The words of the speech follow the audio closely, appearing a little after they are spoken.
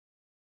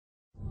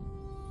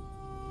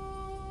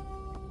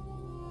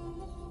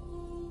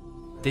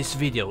This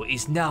video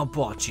is now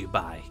brought to you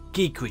by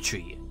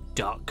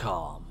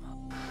geekretreat.com.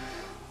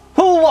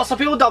 Oh, what's up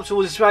people,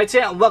 Dobbsyrules is right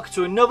here and welcome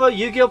to another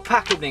Yu-Gi-Oh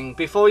pack opening.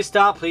 Before we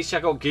start, please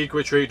check out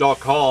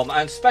geekretreat.com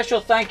and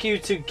special thank you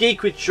to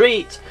Geek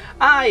Retreat.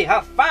 I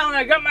have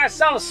finally got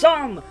myself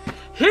some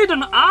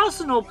Hidden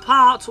Arsenal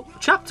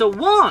Chapter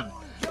 1.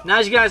 Now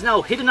as you guys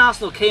know, Hidden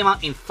Arsenal came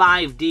out in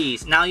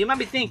 5Ds. Now you might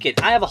be thinking,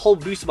 I have a whole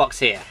booster box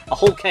here, a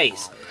whole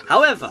case.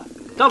 However,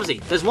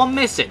 Dobbsy, there's one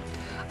missing.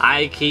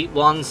 I keep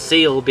one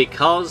sealed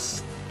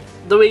because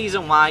the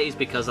reason why is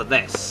because of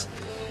this.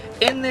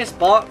 In this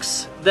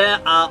box,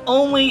 there are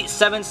only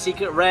 7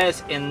 secret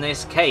rares in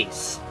this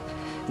case.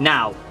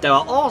 Now, there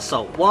are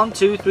also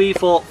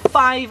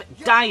 5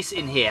 dice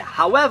in here.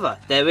 However,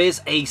 there is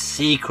a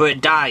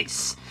secret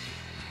dice.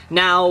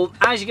 Now,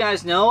 as you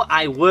guys know,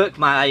 I work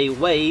my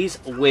ways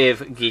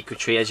with Geek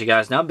Retreat, as you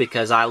guys know,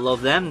 because I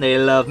love them, they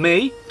love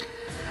me.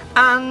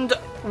 And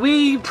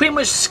we pretty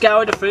much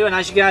scoured through, and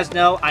as you guys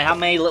know, I have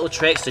made little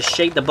tricks to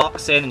shake the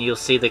box in and you'll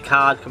see the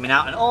card coming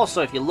out. And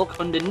also, if you look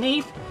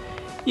underneath,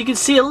 you can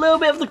see a little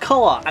bit of the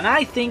colour, and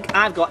I think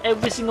I've got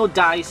every single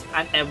dice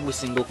and every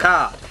single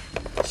card.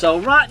 So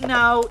right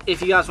now,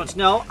 if you guys want to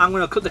know, I'm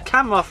going to cut the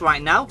camera off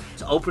right now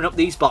to open up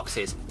these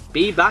boxes.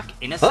 Be back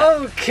in a sec.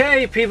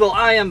 Okay people,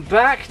 I am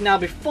back. Now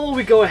before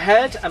we go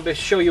ahead and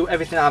show you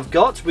everything I've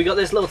got, we got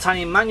this little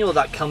tiny manual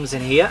that comes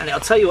in here, and it'll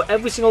tell you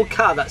every single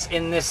card that's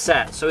in this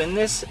set. So in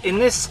this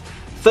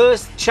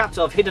first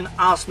chapter of Hidden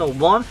Arsenal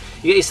 1,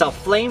 you get yourself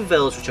Flame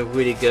Veils, which are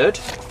really good.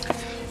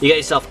 You get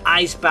yourself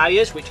Ice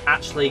Barriers, which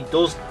actually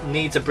does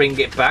need to bring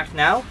it back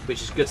now,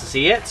 which is good to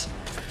see it.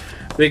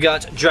 We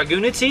got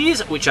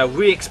Dragoonities, which are a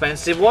really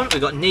expensive one. We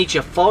got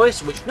Nature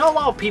Forest, which not a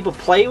lot of people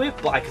play with,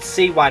 but I can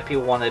see why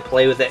people want to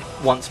play with it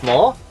once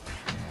more.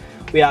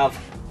 We have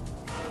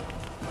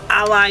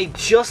Allied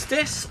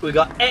Justice. We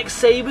got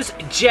X-Sabers,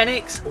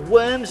 Genix,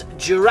 Worms,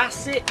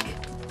 Jurassic.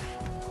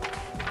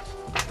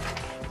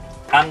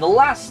 And the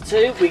last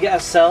two, we get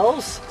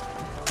ourselves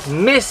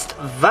Mist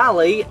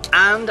Valley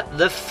and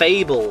the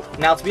Fable.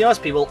 Now to be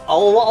honest people, a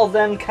lot of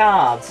them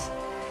cards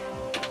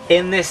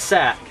in this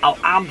set are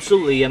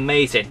absolutely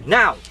amazing.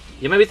 Now,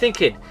 you may be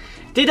thinking,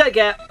 did I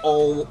get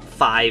all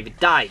 5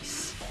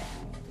 dice?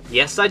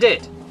 Yes, I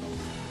did.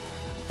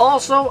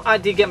 Also, I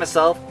did get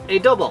myself a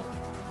double.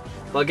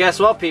 But guess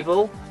what,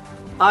 people?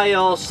 I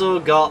also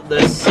got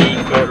the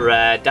secret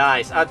rare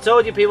dice. I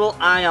told you, people,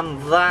 I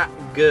am that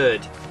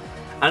good.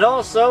 And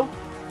also,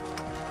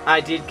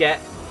 I did get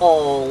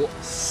all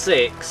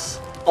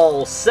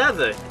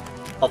 7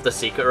 of the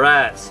secret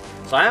rares.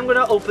 So I am going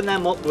to open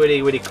them up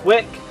really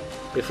quick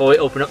before we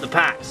open up the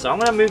pack. So I'm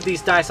going to move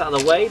these dice out of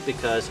the way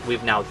because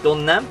we've now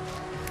done them.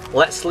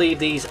 Let's leave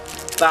these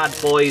bad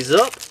boys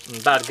up,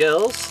 and bad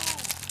girls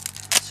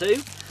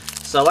too.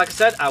 So like I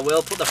said, I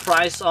will put the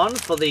price on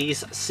for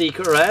these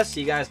secret rares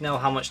so you guys know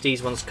how much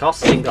these ones cost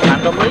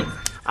single-handedly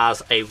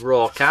as a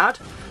raw card.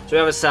 So we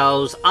have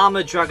ourselves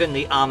Armored Dragon,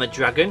 the Armored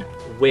Dragon.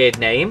 Weird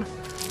name.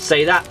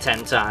 Say that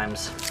 10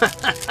 times.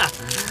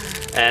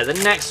 The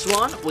next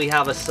one, we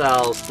have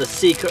ourselves the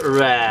secret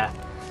rare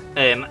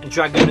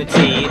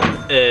Dragoonity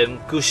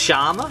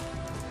Gushama.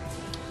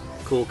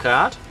 Cool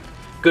card.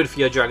 Good for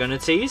your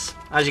Dragoonities.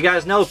 As you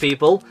guys know,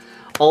 people,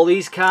 all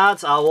these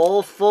cards are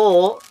all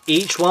for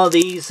each one of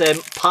these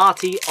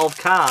party of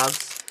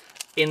cards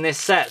in this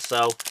set.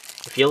 So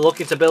if you're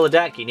looking to build a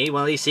deck, you need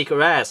one of these secret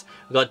rares.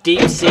 We've got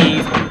Deep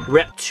Sea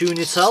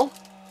Reptunital,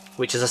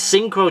 which is a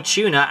Synchro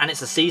Tuner, and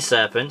it's a Sea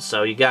Serpent,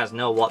 so you guys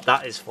know what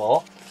that is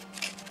for.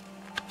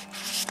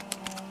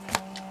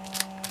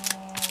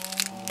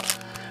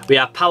 We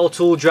have Power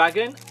Tool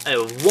Dragon,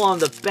 one of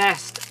the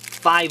best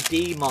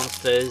 5D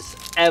monsters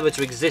ever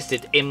to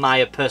existed in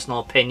my personal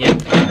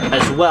opinion.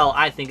 As well,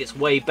 I think it's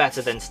way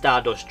better than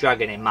Stardust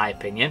Dragon in my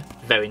opinion.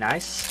 Very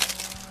nice.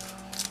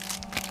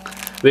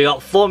 We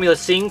got Formula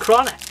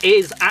Synchron. It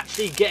is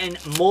actually getting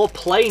more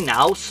play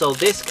now, so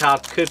this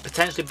card could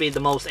potentially be the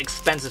most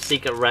expensive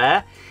secret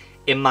rare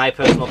in my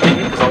personal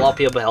opinion, because a lot of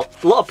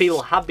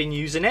people have been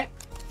using it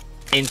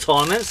in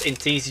tournaments, in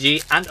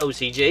TCG and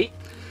OCG.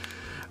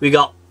 We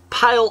got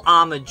Pile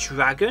Armored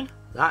Dragon.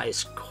 That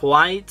is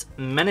quite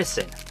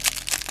menacing,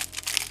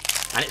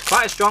 and it's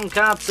quite a strong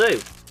card too.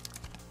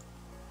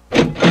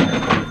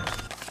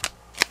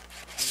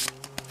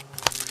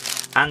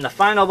 And the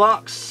final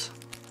box,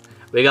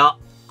 we got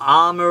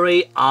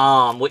Armory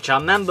Arm, which I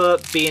remember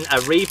being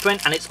a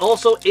reprint, and it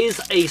also is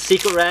a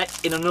secret rare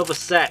in another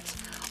set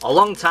a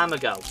long time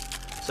ago.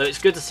 So it's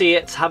good to see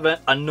it having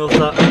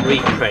another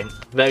reprint.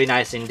 Very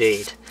nice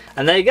indeed.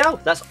 And there you go,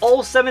 that's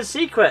all 7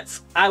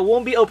 secrets. I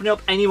won't be opening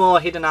up any more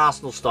Hidden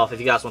Arsenal stuff if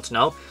you guys want to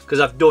know, because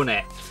I've done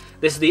it.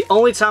 This is the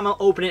only time I'm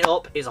opening it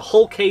up. It's a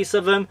whole case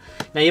of them.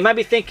 Now you might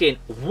be thinking,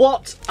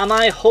 what am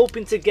I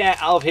hoping to get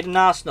out of Hidden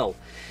Arsenal?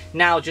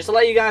 Now, just to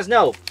let you guys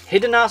know,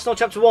 Hidden Arsenal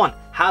Chapter 1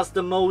 has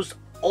the most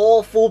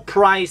awful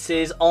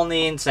prices on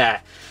the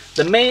internet.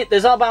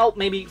 There's about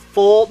maybe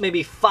 4,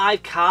 maybe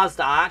 5 cards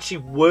that are actually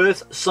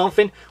worth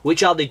something,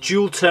 which are the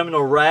dual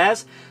terminal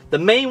rares. The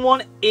main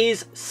one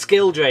is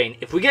Skill Drain.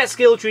 If we get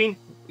Skill Drain,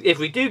 if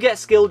we do get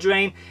Skill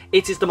Drain,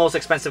 it is the most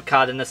expensive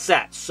card in the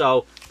set.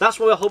 So that's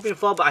what we're hoping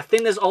for. But I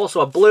think there's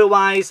also a Blue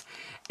Eyes,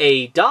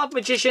 a Dark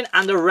Magician,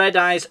 and a Red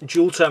Eyes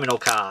dual terminal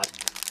card.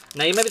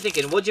 Now you may be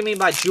thinking, what do you mean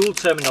by dual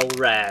terminal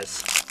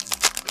rares?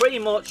 Pretty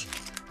much,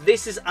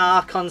 this is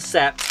our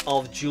concept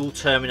of dual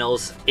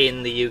terminals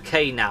in the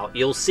UK now.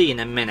 You'll see in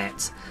a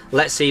minute.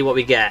 Let's see what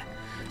we get.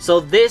 So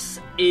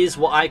this is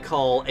what I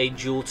call a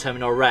dual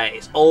terminal rare.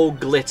 It's all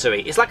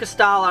glittery. It's like a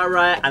Starlight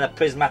rare and a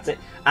prismatic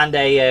and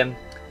a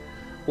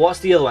what's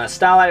the other one? A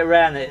Starlight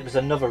rare, and it was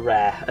another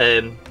rare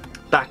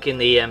back in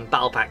the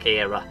Battle Pack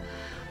era.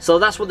 So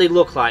that's what they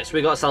look like. So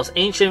we got ourselves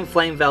Ancient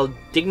Flame Veil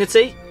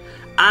Dignity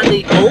and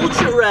the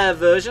ultra rare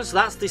version. So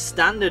that's the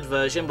standard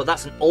version, but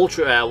that's an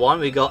ultra rare one.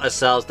 We got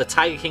ourselves the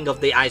Tiger King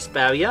of the Ice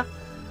Barrier.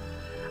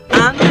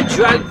 And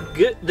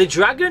the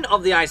Dragon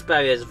of the Ice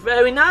Barrier is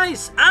very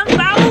nice. And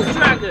Bowel's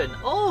Dragon.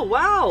 Oh,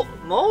 wow.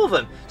 More of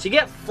them. So you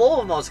get 4 of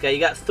them altogether. You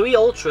get 3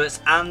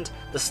 Ultras and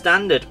the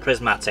standard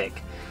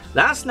Prismatic.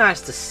 That's nice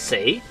to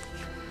see.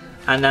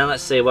 And then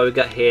let's see what we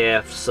got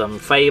here. Some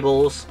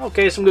Fables.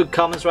 Okay, some good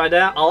comments right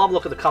there. I'll have a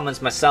look at the comments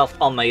myself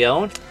on my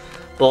own.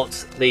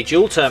 But the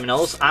dual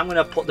terminals, I'm going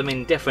to put them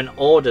in different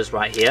orders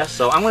right here.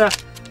 So I'm going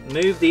to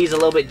move these a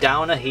little bit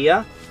down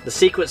here. The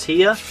secrets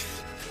here.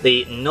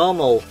 The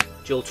normal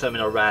dual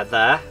terminal rare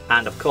there,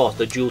 and of course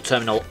the dual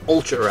terminal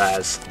ultra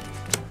rares.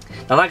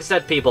 Now like I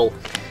said, people,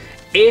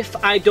 if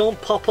I don't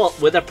pop up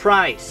with a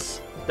price,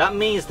 that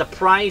means the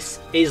price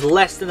is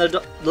less than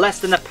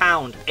a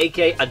pound,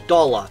 aka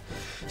 $1.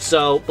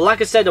 So, but like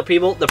I said though,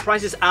 people, the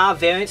prices are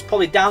varying. It's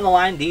probably down the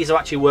line these are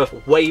actually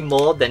worth way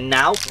more than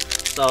now.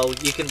 So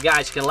you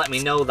guys can let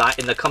me know that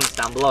in the comments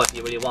down below if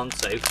you really want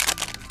to.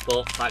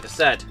 But like I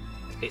said,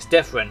 it's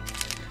different.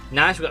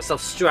 Nice, we've got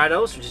self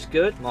Stratos, which is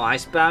good. More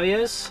Ice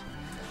Barriers.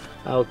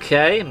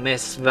 Okay,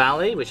 Miss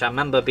Valley, which I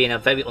remember being a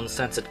very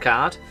uncensored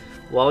card.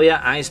 Warrior,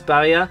 Ice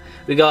Barrier.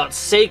 We got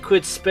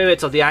Sacred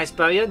Spirit of the Ice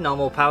Barrier,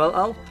 normal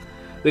parallel.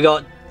 We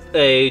got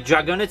a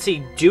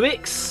Dragonity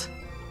Duix.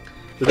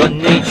 We got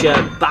Nature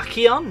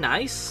Bacchion,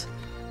 nice.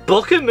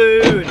 Book of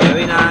Moon,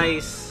 very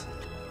nice.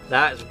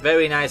 That's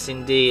very nice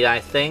indeed,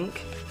 I think.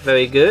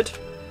 Very good.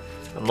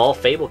 And more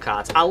Fable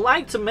cards. I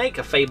like to make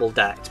a Fable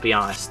deck, to be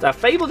honest. A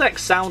Fable deck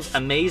sounds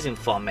amazing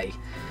for me.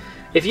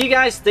 If you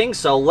guys think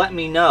so, let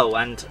me know.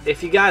 And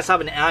if you guys have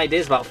any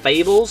ideas about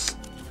Fables,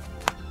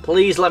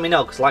 please let me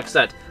know. Because like I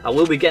said, I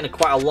will be getting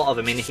quite a lot of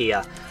them in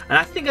here. And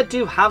I think I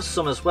do have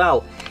some as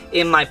well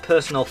in my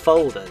personal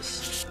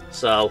folders.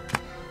 So,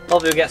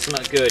 hopefully we'll get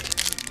something good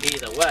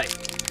either way.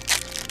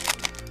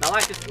 Now, I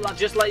like to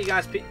just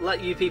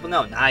let you people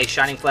know. Nice,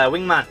 Shining Flare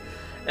Wingman.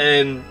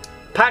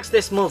 Packs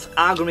this month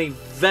are going to be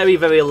very,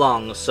 very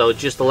long. So,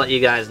 just to let you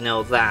guys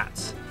know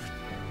that.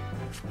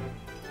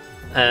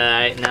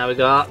 Alright, now we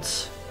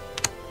got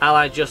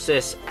Allied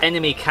Justice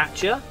Enemy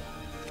Catcher.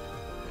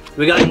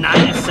 We got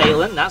Night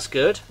Assailant, that's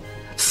good.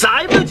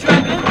 Cyber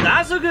Dragon,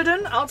 that's a good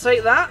one, I'll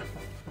take that.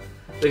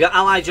 We got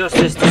Allied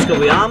Justice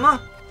Discovery Armor,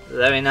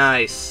 very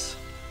nice.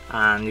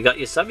 And you got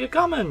yourself your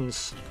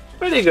commons.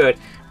 Pretty good.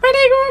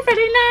 Very good,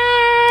 very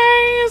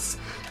nice.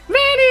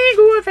 Very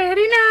good,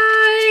 very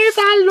nice.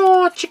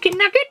 Hello, chicken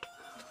nugget.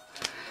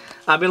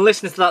 I've been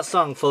listening to that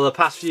song for the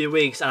past few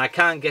weeks and I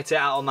can't get it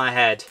out of my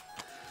head.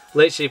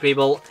 Literally,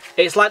 people,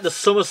 it's like the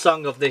summer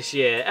song of this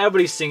year.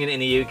 Everybody's singing it in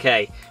the UK.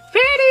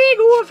 Very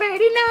good, very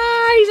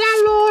nice.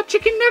 Hello,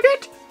 chicken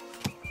nugget.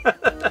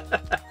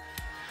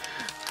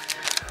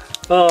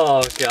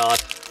 Oh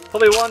God.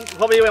 Probably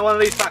one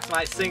of these packs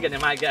might sing it,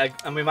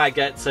 and we might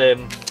get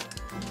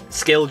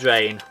skill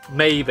drain.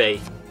 Maybe,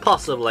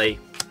 possibly,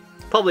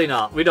 probably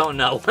not. We don't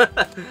know.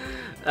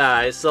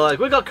 Alright, so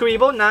we got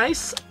Karibo,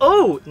 nice.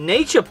 Oh,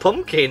 Nature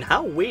Pumpkin.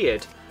 How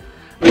weird.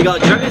 We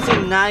got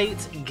Dragonity Knight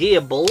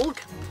Gearbulg,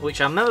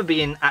 which I remember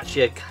being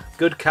actually a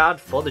good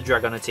card for the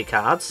Dragonity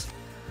cards.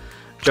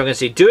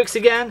 Dragonity Duix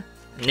again.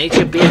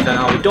 Nature Beacon.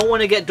 Oh, we don't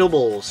want to get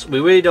doubles. We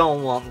really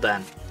don't want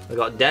them. We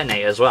got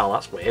Denate as well.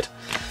 That's weird.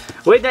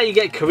 Weird that you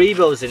get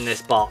Karibos in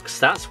this box.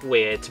 That's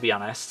weird, to be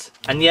honest.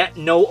 And yet,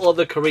 no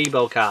other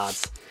Karibo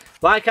cards.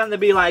 Why can't there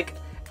be like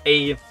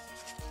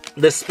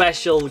the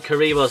special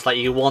Karibos like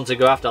you want to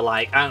go after,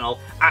 like, I don't know,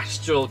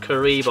 Astral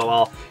Karibo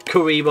or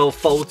Karibo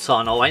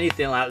Photon or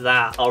anything like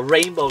that, or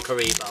Rainbow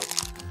Karibo.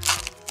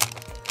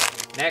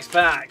 Next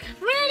pack.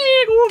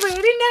 Very good, very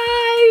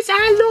nice.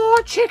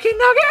 Hello, chicken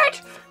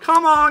nugget.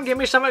 Come on, give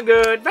me something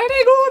good.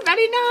 Very good,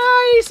 very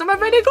nice. Something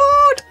very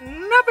good.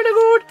 Not very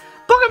good.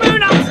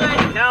 Pokemon,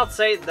 I'll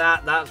take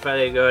that. That's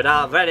very good.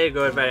 Very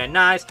good, very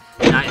nice.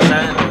 Nice,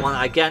 I want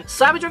that again.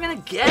 Cyber Dragon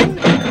again?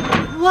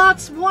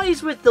 What? What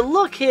is with the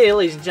luck here,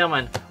 ladies and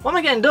gentlemen? Why am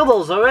I getting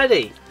doubles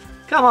already?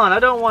 Come on, I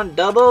don't want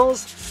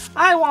doubles.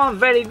 I want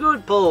very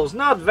good pulls,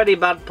 not very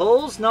bad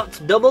pulls, not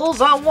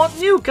doubles. I want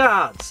new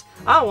cards.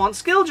 I want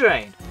Skill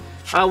Drain.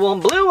 I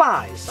want Blue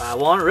Eyes. I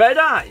want Red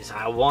Eyes.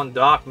 I want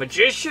Dark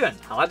Magician.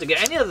 I'll have to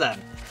get any of them.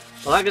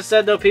 But like I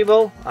said though,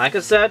 people, like I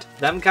said,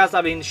 them cards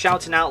I've been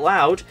shouting out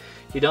loud,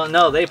 you don't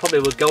know, they probably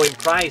will go in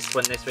price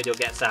when this video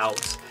gets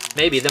out.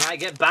 Maybe they might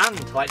get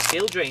banned like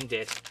Skill Drain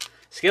did.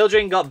 Skill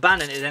Drain got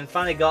banned and it then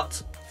finally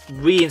got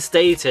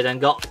reinstated and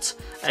got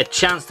a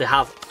chance to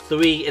have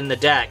 3 in the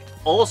deck.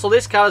 Also,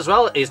 this card as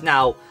well is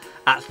now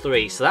at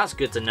 3, so that's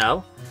good to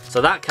know.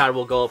 So that card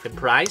will go up in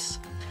price.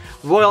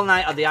 Royal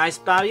Knight of the Ice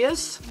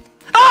Barriers.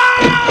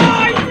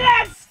 Oh,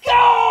 let's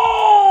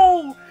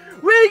go!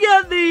 We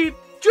get the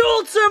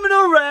Dual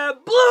Terminal Rare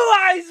Blue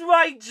Eyes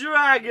White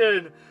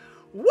Dragon.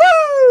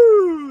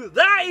 Woo!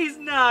 That is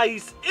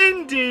nice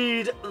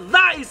indeed.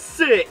 That is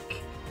sick.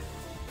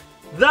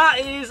 That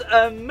is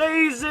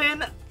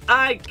amazing.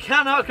 I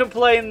cannot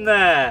complain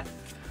there.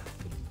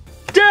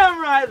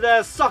 Damn right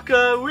there,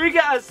 sucker. We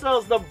get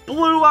ourselves the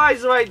Blue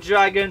Eyes White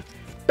Dragon.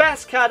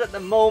 Best card at the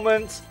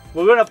moment.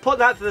 We're going to put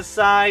that to the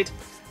side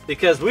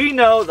because we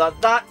know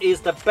that that is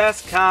the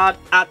best card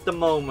at the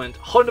moment.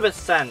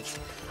 100%.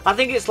 I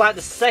think it's like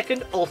the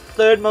 2nd or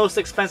 3rd most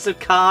expensive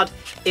card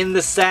in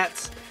the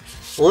set.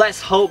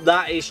 Let's hope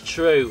that is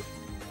true.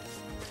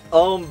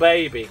 Oh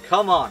baby,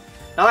 come on.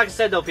 Now like I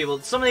said though people,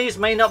 some of these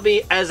may not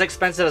be as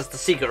expensive as the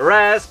secret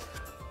rares,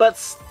 but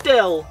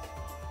still,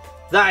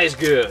 that is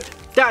good.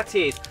 That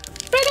is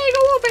very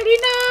good, very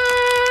nice.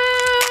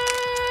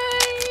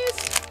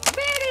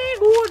 Very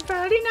good,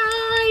 very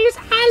nice.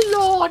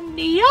 Hello,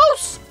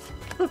 Neos.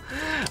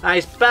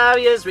 Ice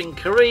Barriers, Ring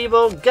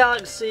Karibo,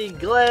 Galaxy,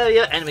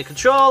 Glaria, Enemy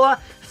Controller,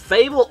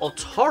 Fable or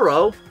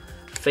Toro,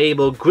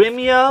 Fable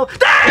Grimio.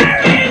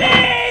 There it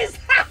is!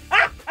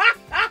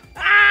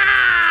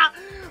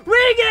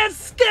 We get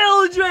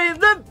Skill Drain,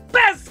 the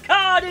best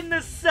card in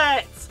the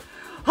set.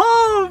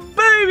 Oh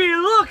baby,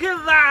 look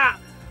at that.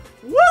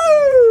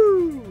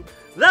 Woo!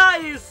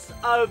 That is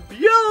a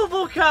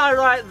beautiful card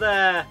right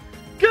there.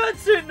 Good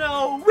to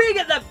know. We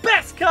get the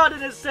best card in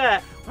the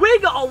set. We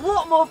got a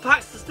lot more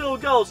packs to still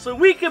go, so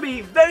we could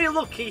be very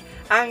lucky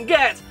and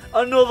get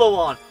another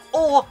one.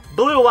 Or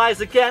Blue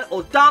Eyes again,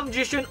 or Dark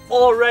Magician,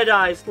 or Red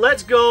Eyes.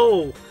 Let's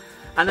go.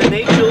 And the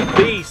Natural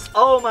Beast.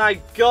 Oh my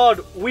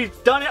god,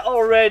 we've done it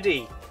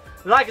already.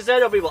 Like I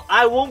said, people,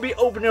 I won't be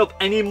opening up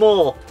any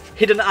more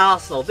Hidden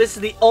Arsenal. This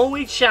is the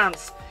only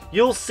chance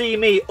you'll see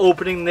me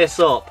opening this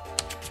up.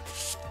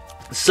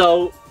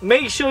 So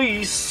make sure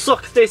you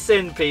suck this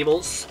in,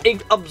 people.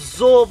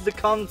 Absorb the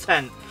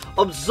content.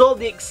 Absorb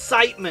the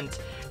excitement.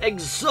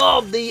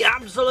 Absorb the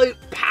absolute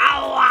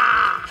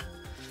power.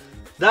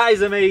 That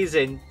is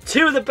amazing.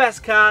 2 of the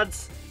best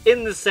cards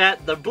in the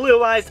set. The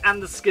Blue Eyes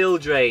and the Skill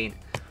Drain.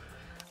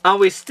 And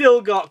we've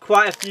still got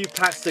quite a few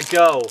packs to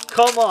go.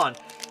 Come on.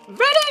 Very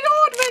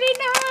good, very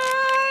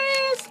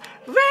nice.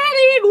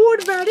 Very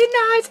good, very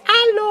nice.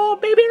 Hello,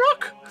 Baby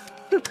Rock.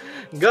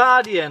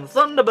 Guardian,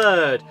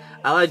 Thunderbird,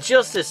 Allied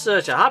Justice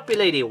Searcher, Happy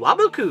Lady,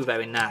 Wabuku,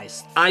 very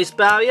nice. Ice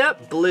Barrier,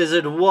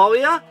 Blizzard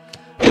Warrior.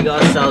 We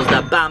got ourselves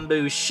the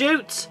Bamboo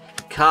Shoot,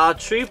 Card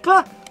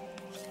Trooper,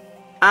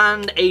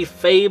 and a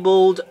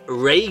Fabled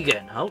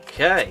Reagan.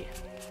 Okay.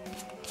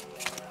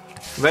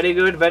 Very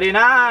good, very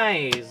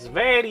nice.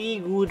 Very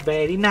good,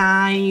 very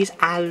nice.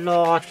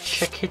 Hello,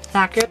 Chicken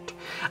Nugget.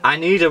 I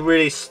need to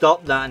really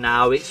stop that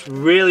now. It's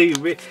really,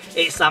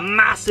 it's a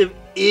massive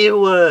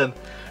earworm.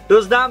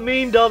 Does that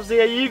mean,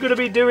 Dobbsy, are you going to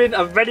be doing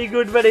a very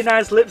good, very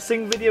nice lip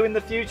sync video in the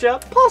future?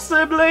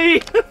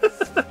 Possibly.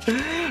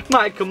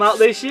 Might come out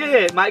this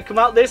year. Might come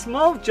out this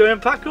month during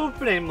pack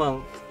opening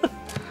month.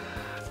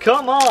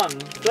 Come on.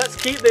 Let's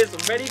keep this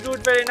very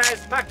good, very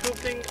nice pack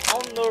opening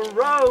on the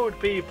road,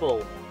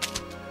 people.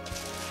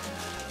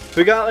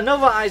 We got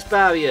another Ice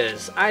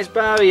Barriers. Ice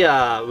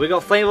Barrier. We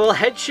got Flammable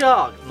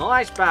Hedgehog. More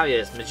Ice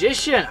Barriers.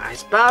 Magician.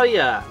 Ice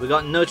Barrier. We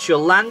got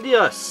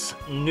Nutrulandius.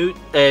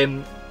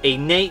 A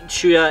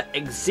Nature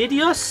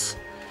Exidius.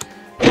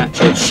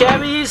 Natural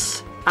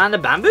Cherries. And a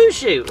Bamboo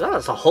Shoot. Oh,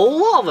 that's a whole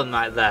lot of them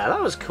right there.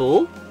 That was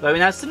cool. Very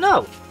nice to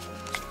know.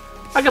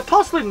 I could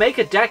possibly make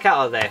a deck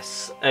out of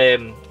this.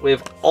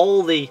 With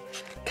all the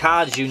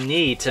cards you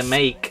need to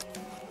make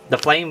the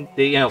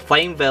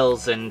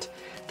Flamevilles and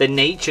the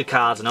nature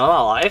cards and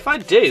all. If I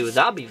do,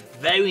 that'd be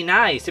very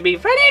nice. It'd be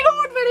very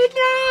good, very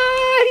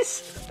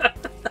nice.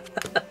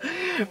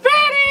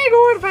 Very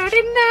good,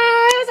 very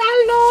nice.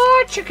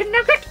 Hello, Chicken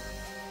Nugget.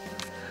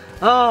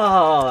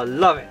 Oh,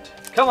 love it.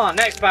 Come on,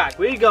 next pack.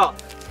 We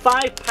got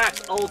 5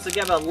 packs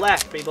altogether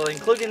left, people,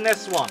 including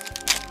this one.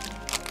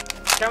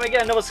 Can we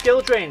get another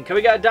Skill Drain? Can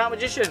we get a Dark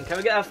Magician? Can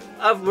we get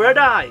a Red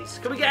Eyes?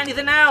 Can we get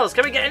anything else?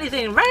 Can we get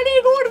anything?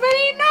 Very good,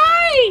 very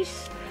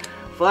nice.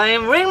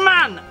 Flame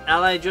Ringman,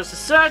 LA Justice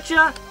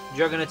Searcher,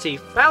 Dragonity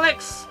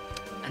Felix,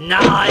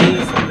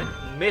 nice,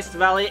 Mist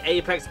Valley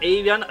Apex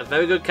Avian, a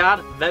very good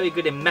card, very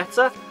good in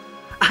meta,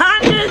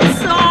 and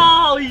it's,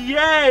 oh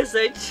yes,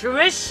 a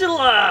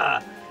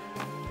Trishula,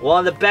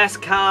 one of the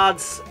best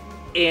cards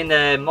in,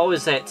 what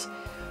was it,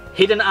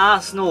 Hidden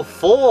Arsenal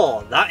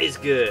 4, that is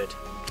good,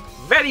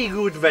 very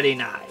good, very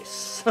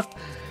nice,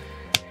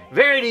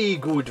 very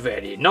good,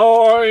 very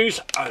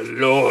nice,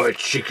 hello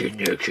Chicken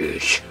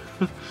Nuggets.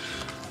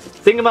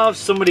 Think about if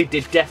somebody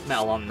did death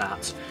metal on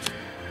that.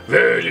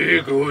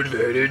 Very good,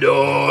 very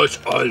nice.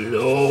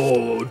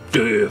 Hello,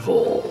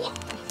 devil.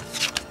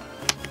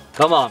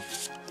 Come on.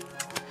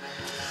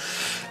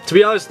 To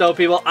be honest though,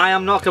 people, I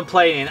am not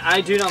complaining. I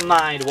do not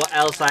mind what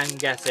else I'm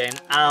getting.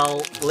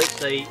 I'll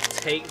literally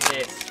take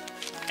this.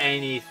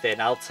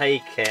 Anything. I'll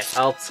take it.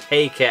 I'll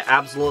take it.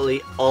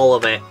 Absolutely all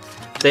of it.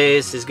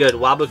 This is good.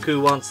 Wabaku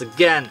once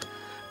again.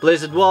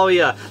 Blizzard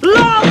Warrior.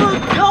 Lava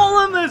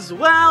Golem as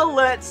well.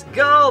 Let's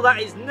go. That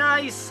is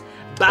nice.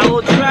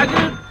 Battle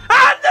Dragon.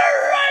 And the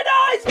Red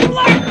Eyes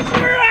Black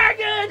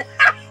Dragon.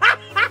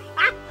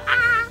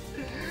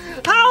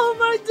 How am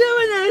I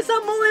doing this?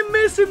 I'm only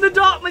missing the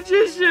Dark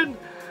Magician.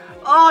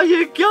 Oh,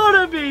 you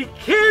gotta be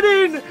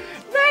kidding. Very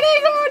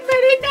good.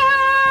 Very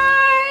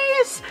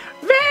nice.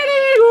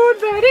 Very good.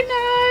 Very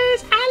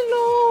nice.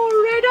 Hello,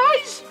 Red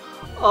Eyes.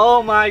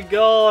 Oh my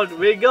god,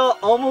 we got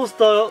almost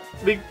the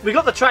we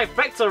got the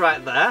trifecta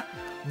right there,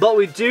 but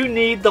we do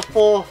need the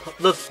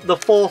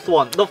fourth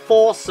one, the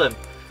foursome,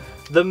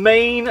 the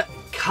main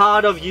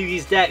card of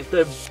Yugi's deck,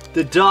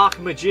 the Dark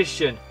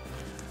Magician.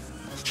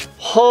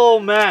 Oh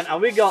man,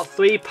 and we got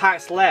 3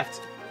 packs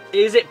left.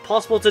 Is it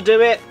possible to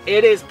do it?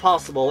 It is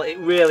possible, it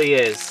really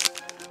is.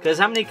 Because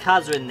how many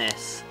cards are in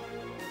this?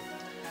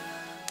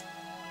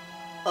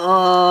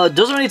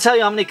 Doesn't really tell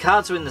you how many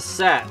cards are in the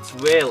set,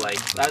 really.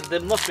 There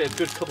must be a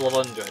good couple of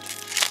hundred.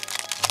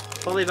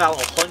 Probably about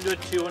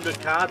 100,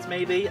 200 cards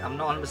maybe, I'm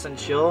not 100%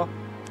 sure.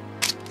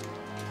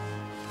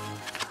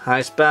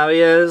 Ice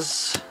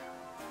Barriers.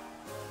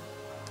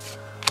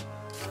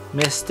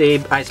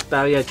 Misty, Ice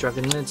Barrier,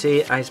 Dragon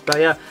Unity, Ice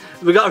Barrier.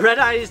 We got Red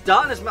Eyes,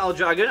 Darkness Metal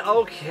Dragon,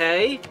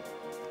 okay.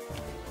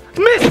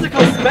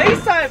 Mystical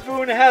Space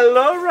Typhoon,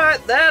 hello right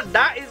there.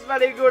 That is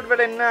very good,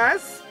 very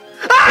nice.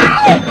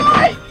 Oh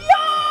my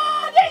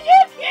god, are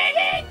you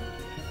kidding?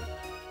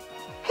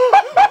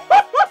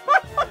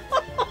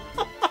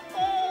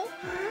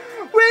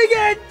 We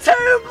get 2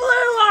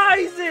 Blue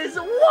Eyes,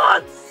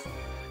 what?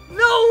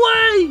 No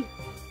way!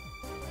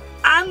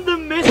 And the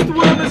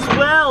Mistworm as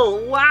well.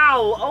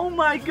 Wow. Oh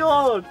my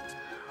god.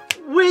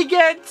 We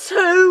get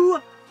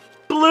 2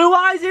 Blue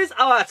Eyes.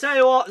 Oh, I tell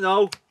you what.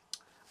 No.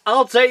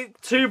 I'll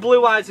take 2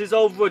 Blue Eyes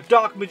over a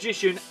Dark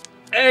Magician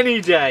any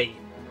day.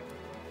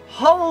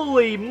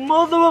 Holy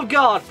mother of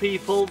God,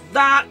 people.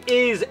 That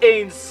is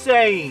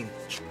insane.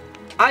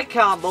 I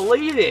can't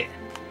believe it.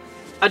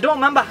 I don't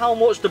remember how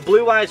much the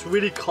Blue Eyes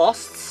really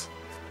costs.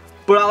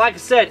 But like I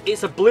said,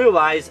 it's a Blue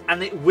Eyes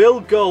and it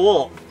will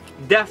go up.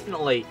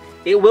 Definitely.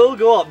 It will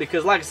go up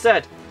because, like I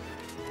said,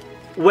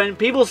 when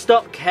people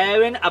stop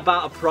caring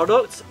about a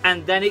product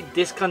and then it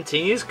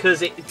discontinues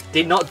because it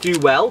did not do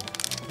well,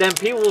 then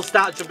people will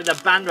start jumping the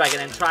bandwagon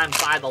and try and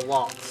buy the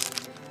lots.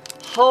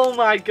 Oh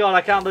my god,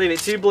 I can't believe it.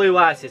 2 Blue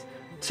Eyes.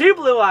 2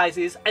 Blue Eyes,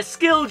 a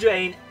Skill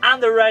Drain,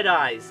 and the Red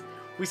Eyes.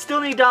 We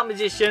still need Dark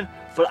Magician,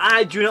 but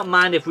I do not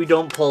mind if we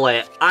don't pull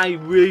it. I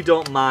really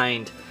don't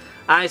mind.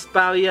 Ice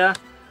Barrier.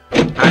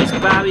 Ice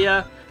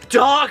Barrier.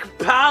 Dark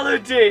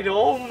Paladin.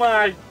 Oh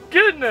my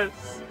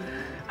goodness.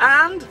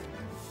 And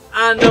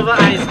another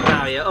Ice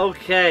Barrier.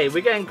 Okay,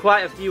 we're getting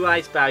quite a few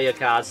Ice Barrier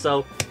cards,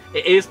 so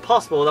it is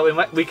possible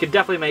that we could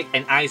definitely make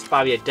an Ice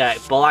Barrier deck.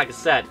 But like I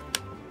said,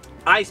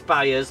 Ice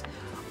Barriers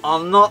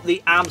are not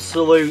the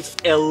absolute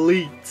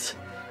elite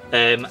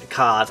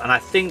cards, and I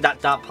think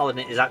that Dark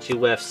Paladin is actually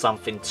worth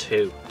something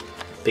too,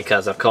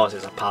 because of course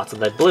it's a part of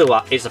the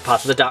it's a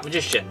part of the Dark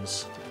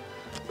Magicians.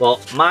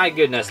 But my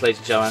goodness, ladies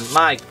and gentlemen,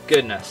 my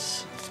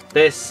goodness,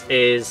 this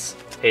is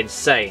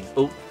insane.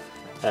 Oh,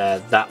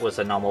 that was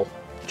a normal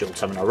dual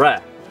terminal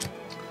rare.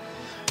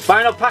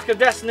 Final pack of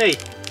Destiny.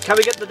 Can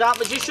we get the Dark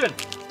Magician?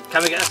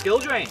 Can we get a Skill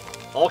Drain?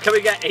 Or can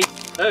we get a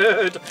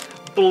 3rd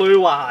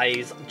Blue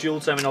Eyes dual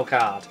terminal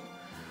card?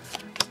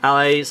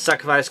 Allies,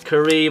 Sacrifice,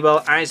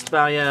 Karibo, Ice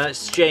Barrier,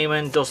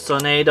 Shaman, Dust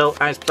Tornado,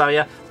 Ice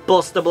Barrier,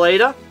 Buster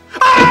Blader.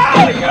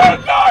 Oh, you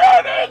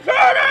gotta be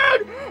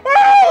kidding!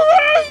 Oh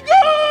my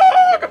god!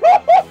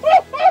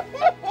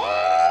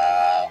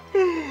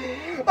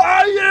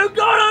 Are you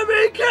gonna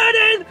be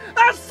kidding?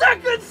 A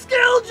 2nd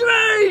Skill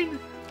Drain!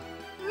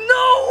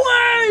 No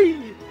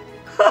way!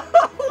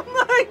 Oh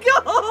my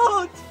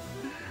god!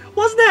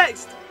 What's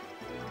next?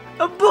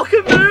 A Book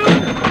of Moon?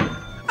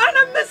 And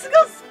a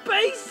Mystical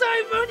Space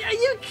Typhoon? Are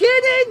you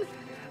kidding?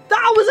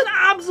 That was an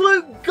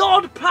absolute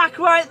god pack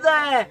right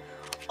there.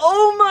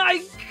 Oh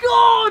my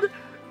god!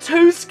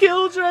 2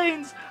 Skill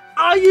Drains.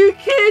 Are you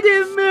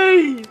kidding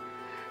me?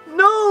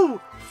 No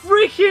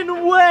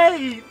freaking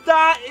way.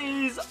 That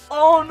is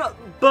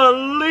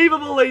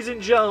unbelievable, ladies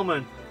and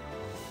gentlemen.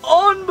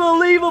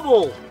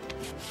 Unbelievable.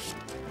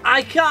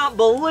 I can't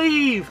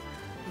believe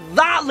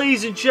that,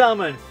 ladies and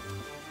gentlemen.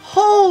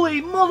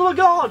 Holy mother of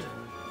God.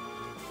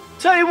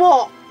 Tell you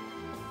what,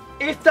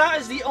 if that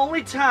is the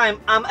only time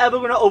I'm ever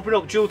going to open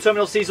up Dual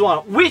Terminal Season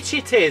 1, which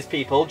it is,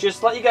 people, just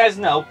to let you guys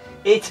know,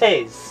 it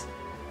is.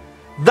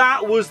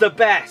 That was the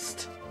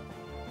best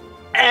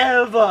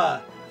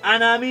ever.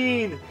 And I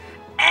mean,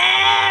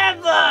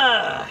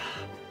 ever.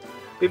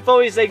 Before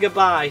we say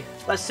goodbye,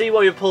 let's see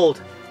what we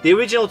pulled. The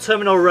original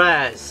Terminal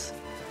Rares.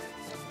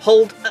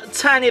 Hold a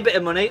tiny bit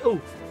of money.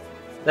 Ooh,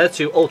 there are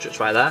 2 Ultras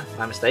right there.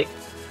 My mistake.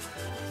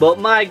 But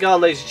my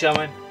god, ladies and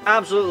gentlemen,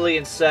 absolutely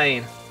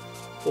insane.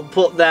 We'll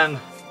put them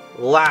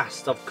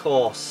last, of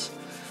course,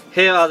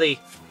 here are the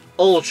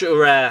ultra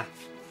rare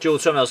dual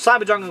terminals.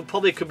 Cyber Dragon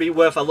probably could be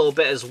worth a little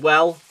bit as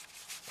well,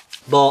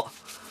 but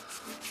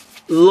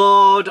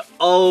Lord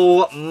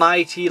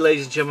almighty,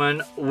 ladies and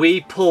gentlemen,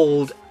 we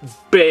pulled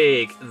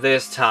big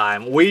this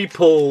time. We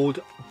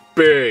pulled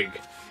big.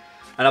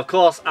 And of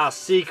course our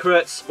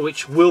secrets,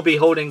 which will be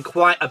holding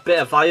quite a bit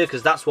of value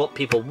because that's what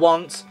people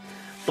want.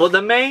 But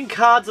the main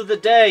cards of the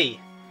day,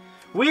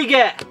 we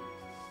get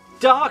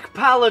Dark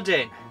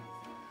Paladin,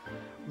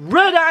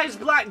 Red Eyes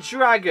Black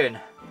Dragon,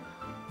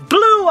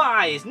 Blue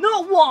Eyes,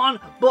 not one,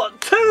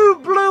 but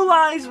 2 Blue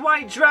Eyes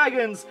White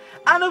Dragons,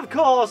 and of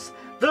course,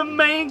 the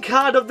main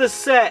card of the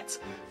set,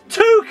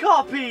 2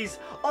 copies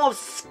of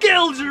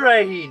Skill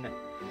Drain.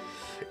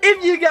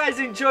 If you guys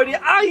enjoyed it,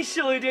 I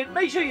surely did.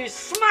 Make sure you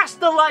smash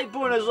the like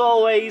button as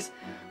always.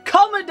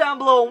 Comment down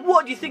below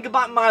what do you think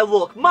about my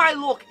look. My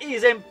look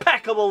is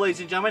impeccable, ladies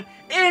and gentlemen.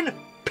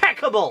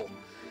 Impeccable.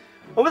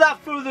 And without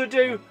further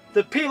ado,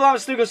 the people I'm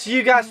still going to see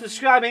you guys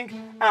subscribing,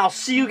 and I'll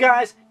see you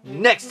guys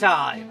next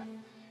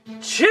time.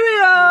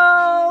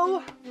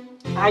 Cheerio!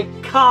 I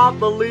can't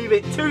believe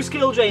it. 2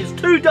 Skill Drains,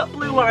 2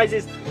 Blue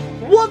Eyes.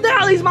 What the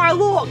hell is my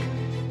look?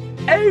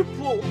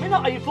 April, I mean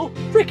not April,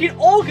 freaking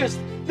August.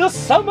 The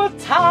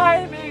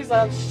summertime is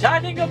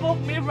shining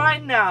above me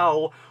right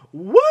now.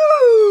 Woo!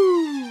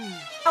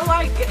 I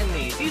like getting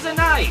these. These are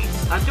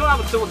nice. I don't have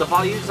a clue what the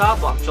values are,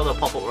 but I'm sure they'll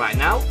pop up right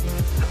now.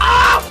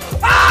 Ah!